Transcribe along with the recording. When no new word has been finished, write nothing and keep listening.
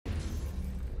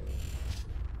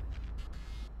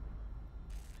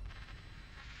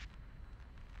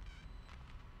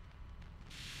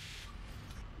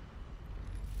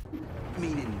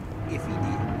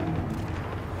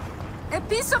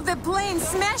piece of the plane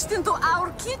smashed into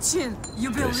our kitchen.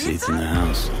 You believe Seats in the that?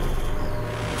 house.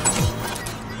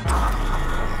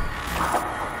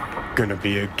 Gonna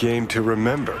be a game to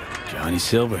remember. Johnny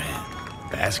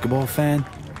Silverhand. Basketball fan?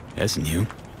 That's new.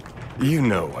 You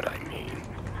know what I mean.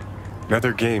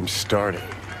 Another game starting.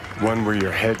 One where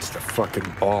your head's the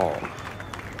fucking ball.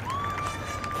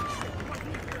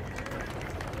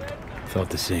 Felt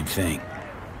the same thing.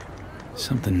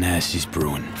 Something nasty's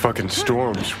brewing. Fucking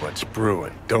storm's what's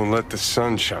brewing. Don't let the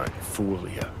sunshine fool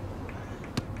you.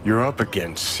 You're up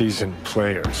against seasoned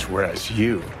players, whereas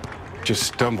you just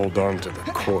stumbled onto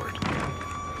the court.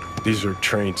 These are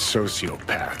trained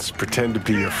sociopaths. Pretend to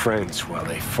be your friends while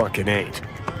they fucking ain't.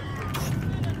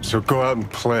 So go out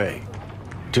and play.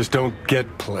 Just don't get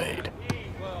played.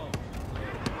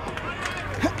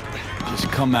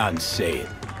 Just come out and say it.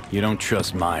 You don't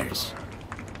trust Myers.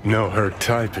 No, her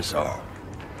type is all.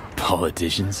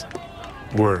 Politicians?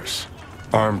 Worse,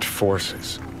 armed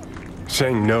forces.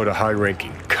 Saying no to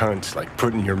high-ranking cunts like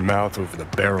putting your mouth over the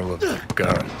barrel of the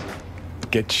gun.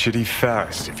 Get shitty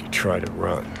fast if you try to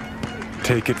run.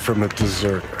 Take it from a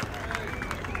deserter.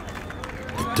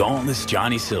 The dauntless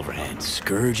Johnny Silverhand,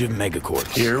 scourge of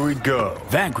megacorps. Here we go.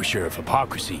 Vanquisher of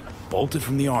hypocrisy, bolted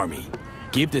from the army.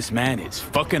 Give this man his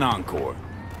fucking encore.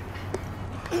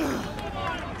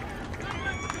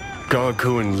 Gog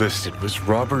who enlisted was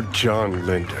Robert John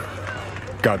Linder.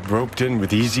 Got roped in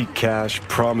with easy cash,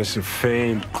 promise of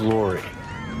fame, glory.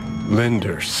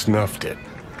 Linder snuffed it.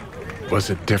 Was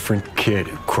a different kid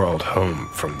who crawled home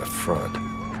from the front.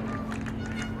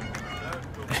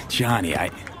 Johnny, I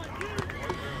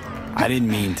didn't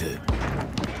mean to...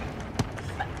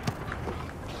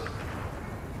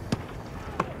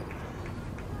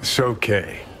 It's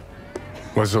okay.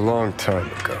 Was a long time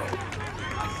ago.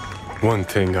 One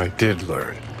thing I did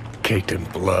learn, caked in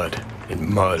blood,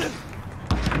 in mud.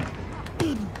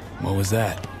 What was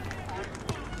that?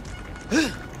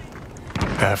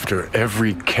 After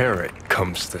every carrot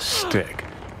comes the stick.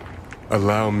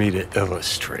 Allow me to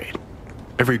illustrate.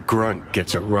 Every grunt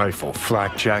gets a rifle,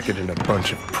 flak jacket, and a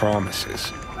bunch of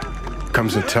promises.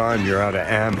 Comes a time you're out of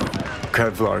ammo,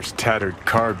 Kevlar's tattered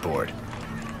cardboard.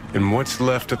 And what's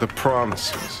left of the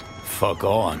promises? Fuck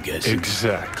all, I'm guessing.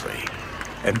 Exactly.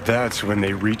 And that's when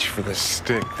they reach for the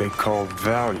stick they call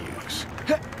values.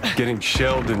 Getting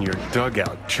shelled in your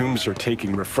dugout, chooms are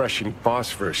taking refreshing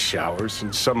phosphorus showers,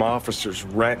 and some officers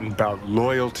ranting about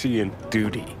loyalty and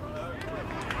duty.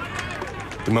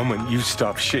 The moment you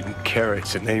stop shitting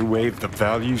carrots and they wave the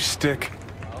value stick,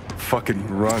 fucking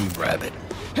run, rabbit.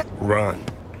 Run.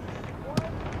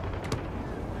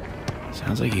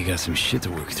 Sounds like you got some shit to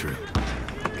work through.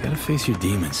 Gotta face your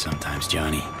demons sometimes,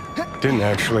 Johnny. Didn't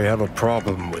actually have a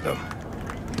problem with them.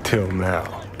 Till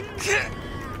now.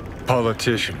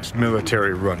 Politicians,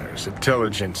 military runners,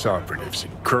 intelligence operatives,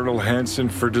 and Colonel Hanson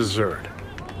for dessert.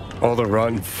 All the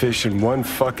rotten fish in one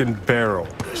fucking barrel,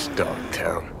 this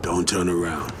dogtown. Don't turn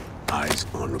around. Eyes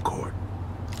on the court.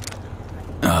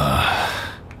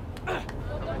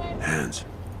 Hands.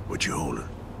 What you holding?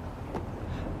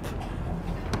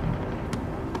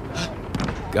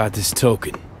 Got this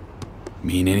token.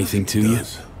 Mean anything to you?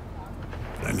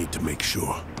 But I need to make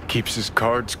sure. Keeps his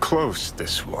cards close,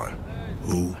 this one.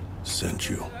 Who sent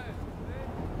you?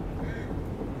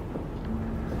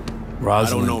 Rosalind. I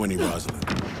don't know any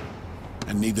Rosalind.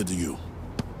 And neither do you.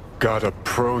 Got a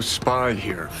pro spy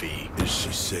here, V. Is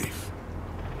she safe?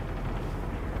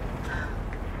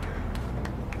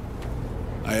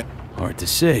 Hard to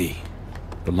say.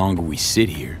 The longer we sit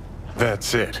here.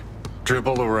 That's it.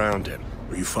 Dribble around him.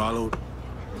 Were you followed?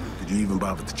 Did you even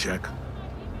bother to check?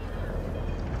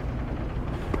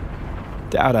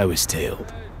 Doubt I was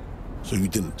tailed. So you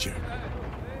didn't check.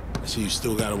 I see you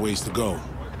still got a ways to go.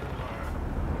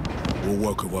 We'll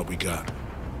work with what we got.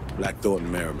 Black Thornton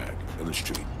Merrimack, on the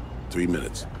street. 3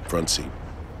 minutes. Front seat.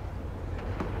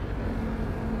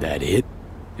 That it?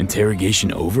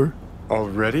 Interrogation over?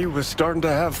 Already? We're starting to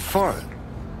have fun.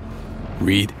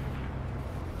 Reed?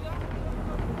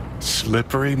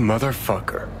 Slippery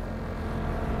motherfucker.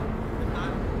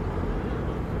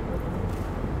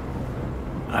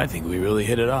 I think we really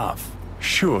hit it off.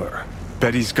 Sure.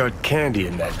 Bet he's got candy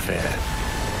in that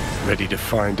van. Ready to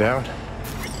find out?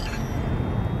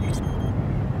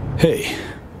 Hey,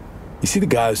 you see the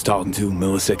guy I was talking to a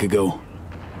millisecond ago?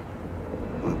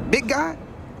 Big guy?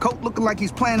 Coat looking like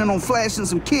he's planning on flashing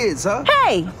some kids, huh?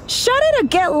 Hey, shut it or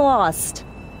get lost.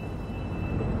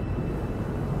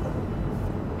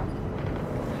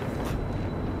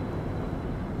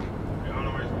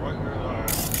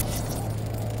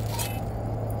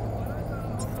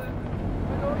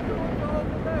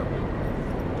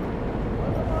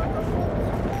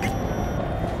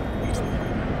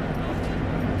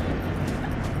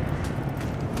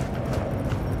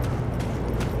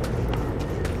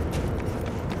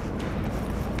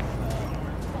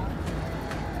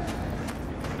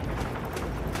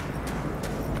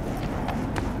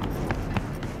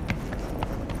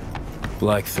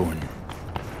 Blackthorn.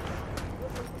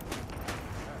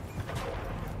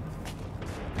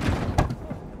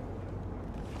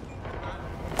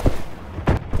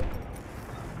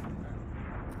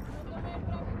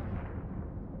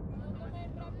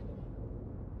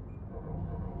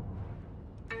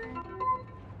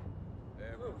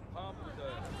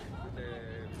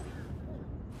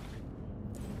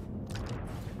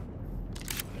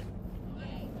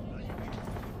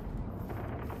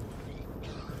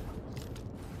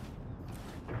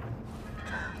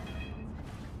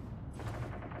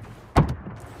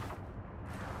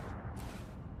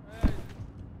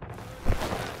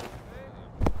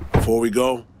 Before we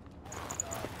go,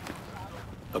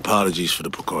 apologies for the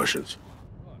precautions.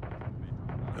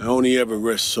 I only ever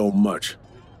risk so much.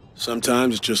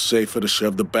 Sometimes it's just safer to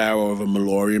shove the barrel of a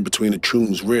Malorian between a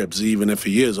Troon's ribs, even if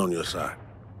he is on your side.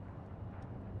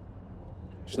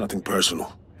 It's nothing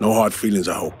personal. No hard feelings,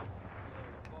 I hope.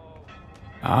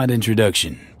 Odd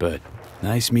introduction, but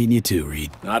nice meeting you too,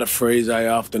 Reed. Not a phrase I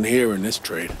often hear in this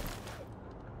trade.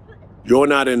 You're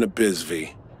not in the biz,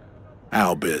 V.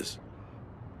 Our biz.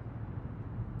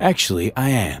 Actually, I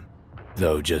am.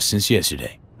 Though just since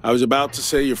yesterday. I was about to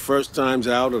say your first times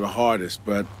out are the hardest,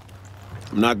 but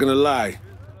I'm not gonna lie.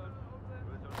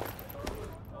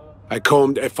 I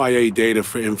combed FIA data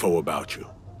for info about you.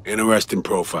 Interesting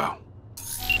profile.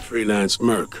 Freelance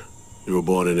merc. You were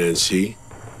born in NC,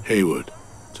 Haywood.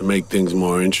 To make things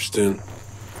more interesting,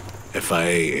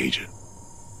 FIA agent.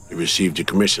 You received your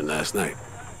commission last night.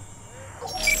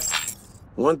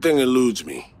 One thing eludes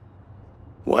me.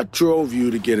 What drove you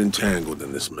to get entangled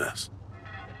in this mess?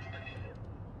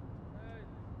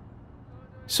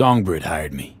 Songbird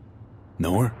hired me.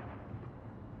 Know her?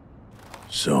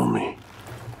 Show me.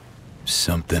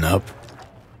 Something up?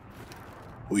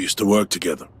 We used to work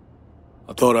together.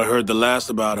 I thought I heard the last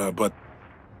about her, but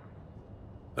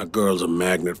that girl's a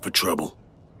magnet for trouble.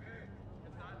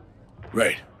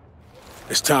 Right.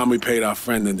 It's time we paid our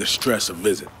friend in distress a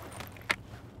visit.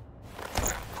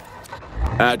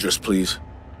 Address, please.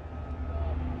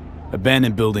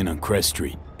 Abandoned building on Crest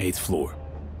Street, 8th floor.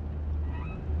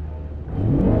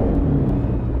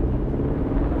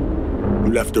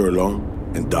 You left her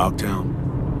alone in Dogtown?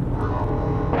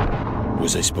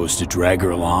 Was I supposed to drag her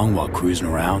along while cruising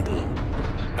around?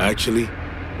 Actually?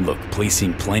 Look, place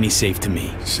seemed plenty safe to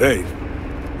me. Safe?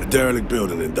 A derelict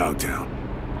building in Dogtown.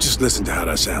 Just listen to how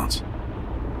that sounds.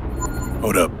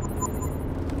 Hold up.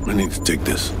 I need to take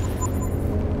this.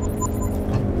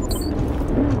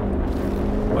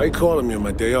 Why are you calling me on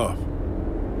my day off?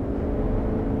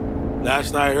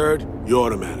 Last I heard, you're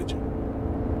the manager.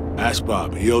 Ask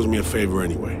Bob, he owes me a favor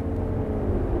anyway.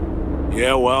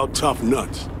 Yeah, well, tough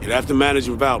nuts. You'd have to manage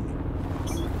without me.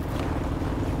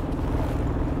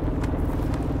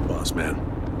 Boss man,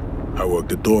 I work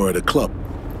the door at a club.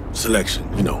 Selection,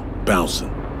 you know,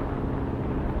 bouncing.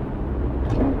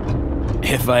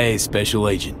 FIA special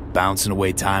agent, bouncing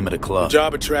away time at a club. The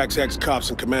job attracts ex-cops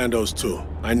and commandos too.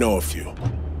 I know a few.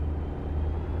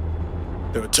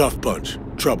 They're a tough bunch.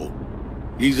 Trouble.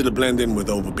 Easy to blend in with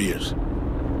over beers.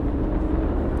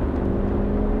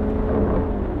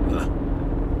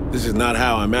 This is not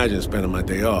how I imagine spending my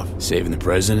day off. Saving the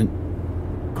president?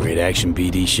 Great action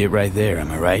BD shit right there,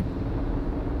 am I right?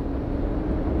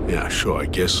 Yeah, sure, I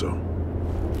guess so.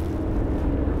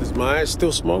 Does Maya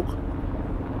still smoke?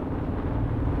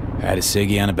 Had a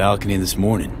ciggy on a balcony this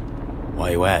morning.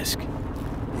 Why you ask?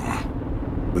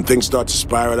 When things start to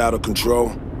spiral out of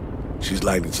control, she's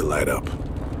likely to light up.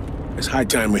 It's high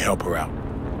time we help her out.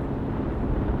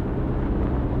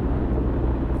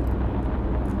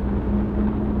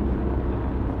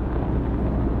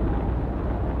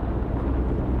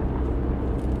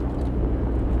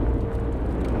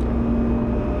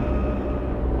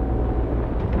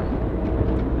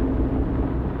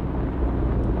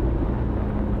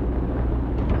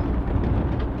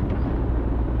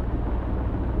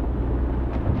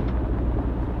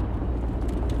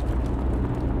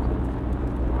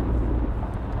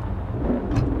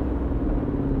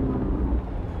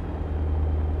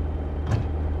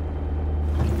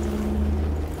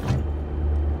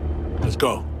 Let's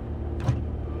go.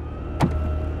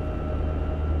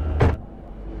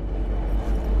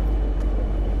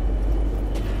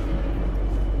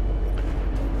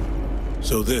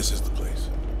 So this is the place.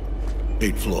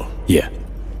 8th floor. Yeah.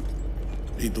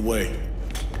 Lead the way.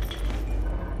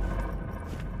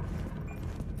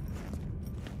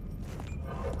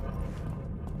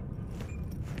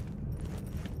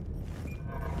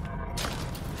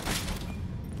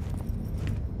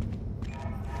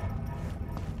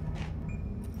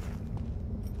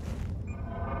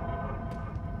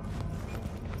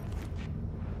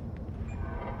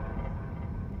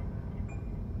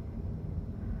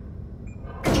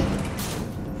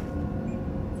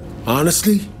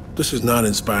 Honestly, this is not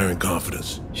inspiring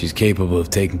confidence. She's capable of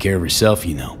taking care of herself,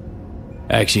 you know.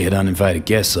 I actually had uninvited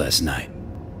guests last night.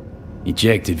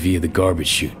 Ejected via the garbage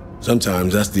chute.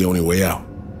 Sometimes that's the only way out.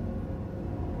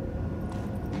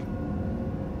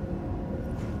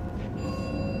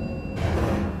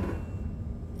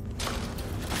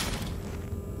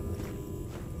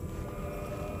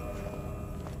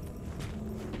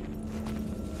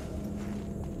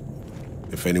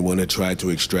 If anyone had tried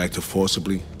to extract her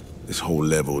forcibly, this whole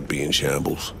level would be in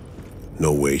shambles.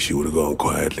 No way she would have gone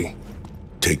quietly.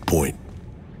 Take point.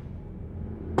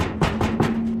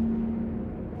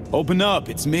 Open up,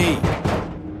 it's me.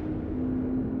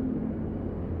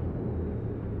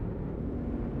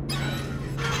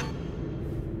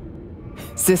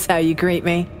 Is this how you greet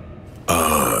me?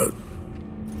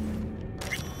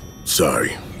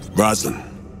 Sorry. Rosalind,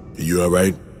 are you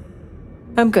alright?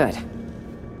 I'm good.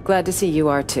 Glad to see you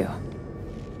are too.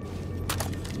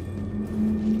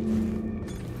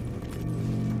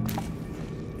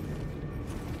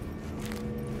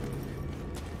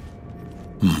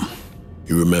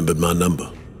 You remembered my number.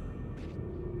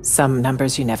 Some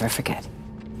numbers you never forget.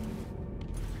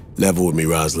 Level with me,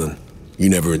 Rosalind. You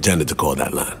never intended to call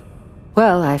that line.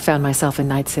 Well, I found myself in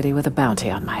Night City with a bounty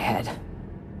on my head.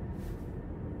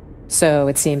 So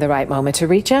it seemed the right moment to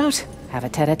reach out, have a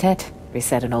tete-a-tete,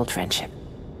 reset an old friendship.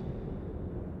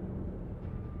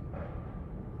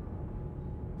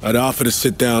 I'd offer to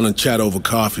sit down and chat over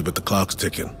coffee, but the clock's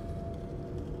ticking.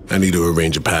 I need to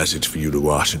arrange a passage for you to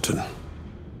Washington.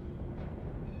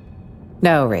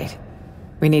 No, Reed.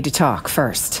 We need to talk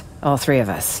first, all three of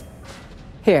us.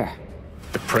 Here.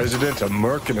 The president, a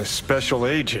merc, and a special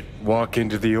agent walk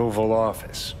into the Oval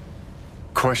Office.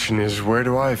 Question is, where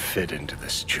do I fit into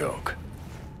this joke?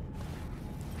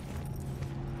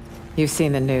 You've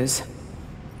seen the news.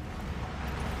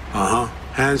 Uh-huh.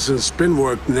 Hansen's spin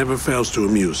work never fails to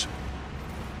amuse.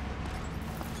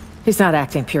 He's not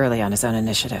acting purely on his own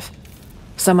initiative.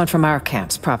 Someone from our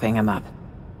camp's propping him up.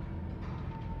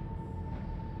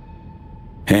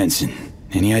 Hansen,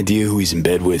 any idea who he's in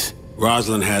bed with?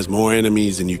 Rosalind has more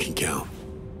enemies than you can count.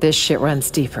 This shit runs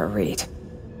deeper, Reed.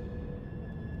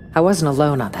 I wasn't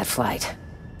alone on that flight.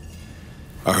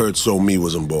 I heard So-Mi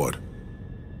was on board.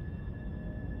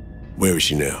 Where is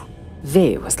she now?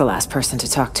 V was the last person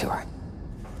to talk to her.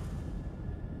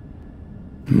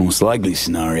 Most likely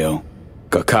scenario.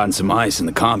 Got caught in some ice in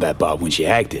the combat bot when she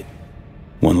acted.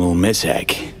 One little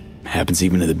mishap. Happens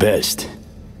even to the best.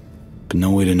 But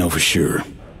no way to know for sure.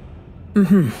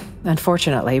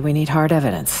 Unfortunately, we need hard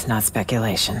evidence, not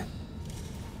speculation.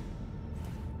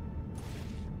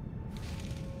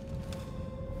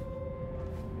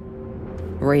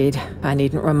 Reed, I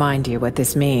needn't remind you what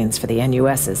this means for the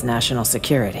NUS's national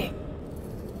security.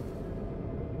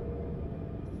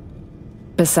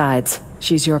 Besides,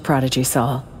 she's your prodigy,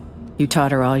 Saul. You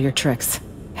taught her all your tricks.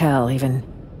 Hell, even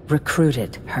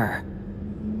recruited her.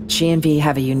 She and V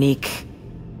have a unique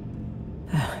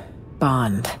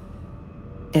bond.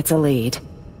 It's a lead.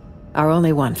 Our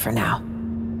only one for now.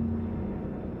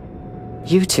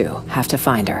 You two have to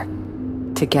find her.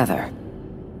 Together.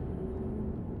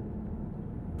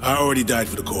 I already died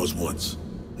for the cause once.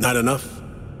 Not enough?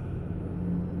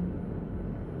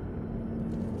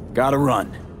 Gotta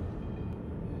run.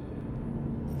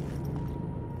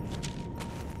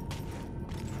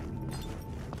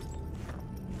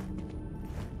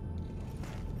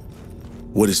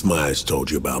 What has Myers told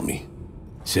you about me?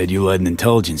 Said you led an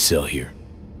intelligence cell here.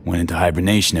 Went into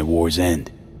hibernation at war's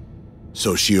end.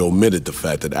 So she omitted the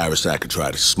fact that Arasaka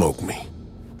tried to smoke me.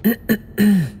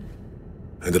 And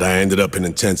that I ended up in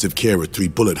intensive care with 3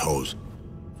 bullet holes.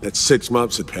 That 6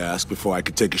 months had passed before I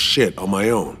could take a shit on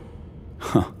my own.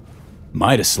 Huh.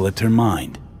 Might have slipped her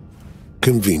mind.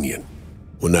 Convenient.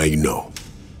 Well, now you know.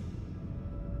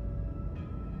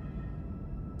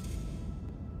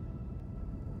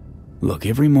 Look,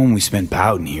 every moment we spend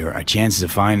pouting here, our chances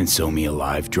of finding So-Mi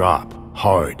alive drop.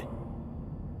 Hard.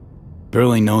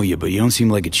 Barely know you, but you don't seem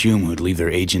like a chum who'd leave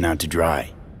their agent out to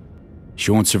dry.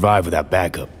 She won't survive without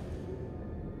backup.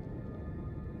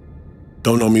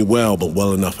 Don't know me well, but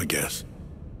well enough, I guess.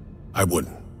 I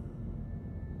wouldn't.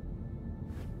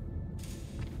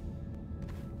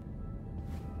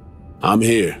 I'm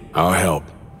here. I'll help.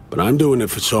 But I'm doing it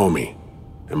for So-Mi.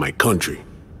 And my country.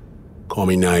 Call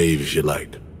me naive if you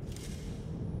like.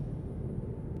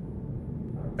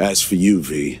 As for you,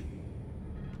 V,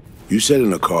 you said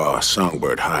in the car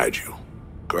Songbird hired you,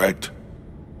 correct?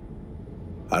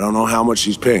 I don't know how much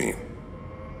she's paying,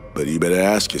 but you better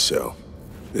ask yourself,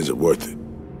 is it worth it?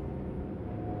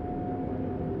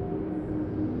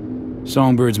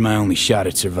 Songbird's my only shot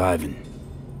at surviving.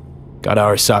 Got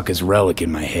Arasaka's relic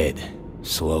in my head.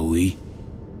 Slowly,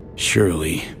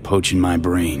 surely, poaching my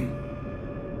brain.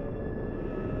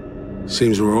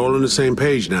 Seems we're all on the same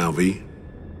page now, V.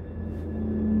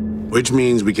 Which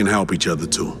means we can help each other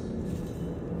too.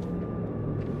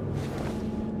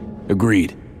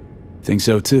 Agreed. Think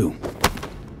so too.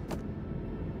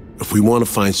 If we want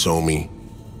to find Somi,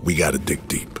 we gotta dig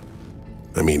deep.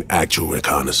 I mean, actual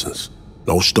reconnaissance.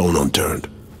 No stone unturned.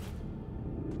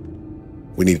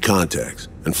 We need contacts,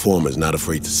 informers not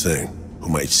afraid to sing, who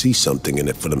might see something in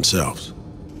it for themselves.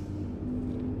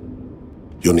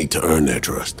 You'll need to earn their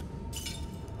trust.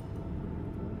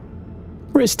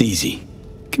 Rest easy.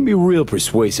 Can be real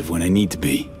persuasive when I need to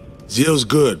be. Zeal's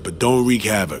good, but don't wreak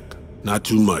havoc. Not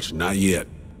too much, not yet.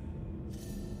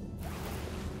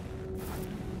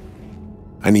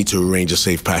 I need to arrange a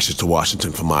safe passage to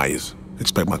Washington for Myers.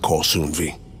 Expect my call soon,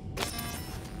 V.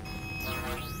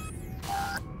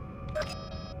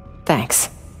 Thanks.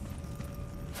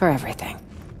 For everything.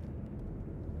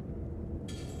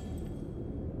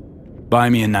 Buy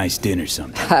me a nice dinner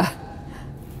sometime.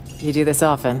 You do this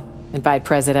often? Invite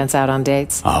presidents out on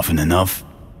dates? Often enough.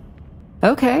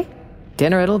 Okay.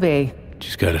 Dinner it'll be.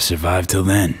 Just gotta survive till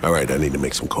then. All right, I need to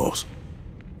make some calls.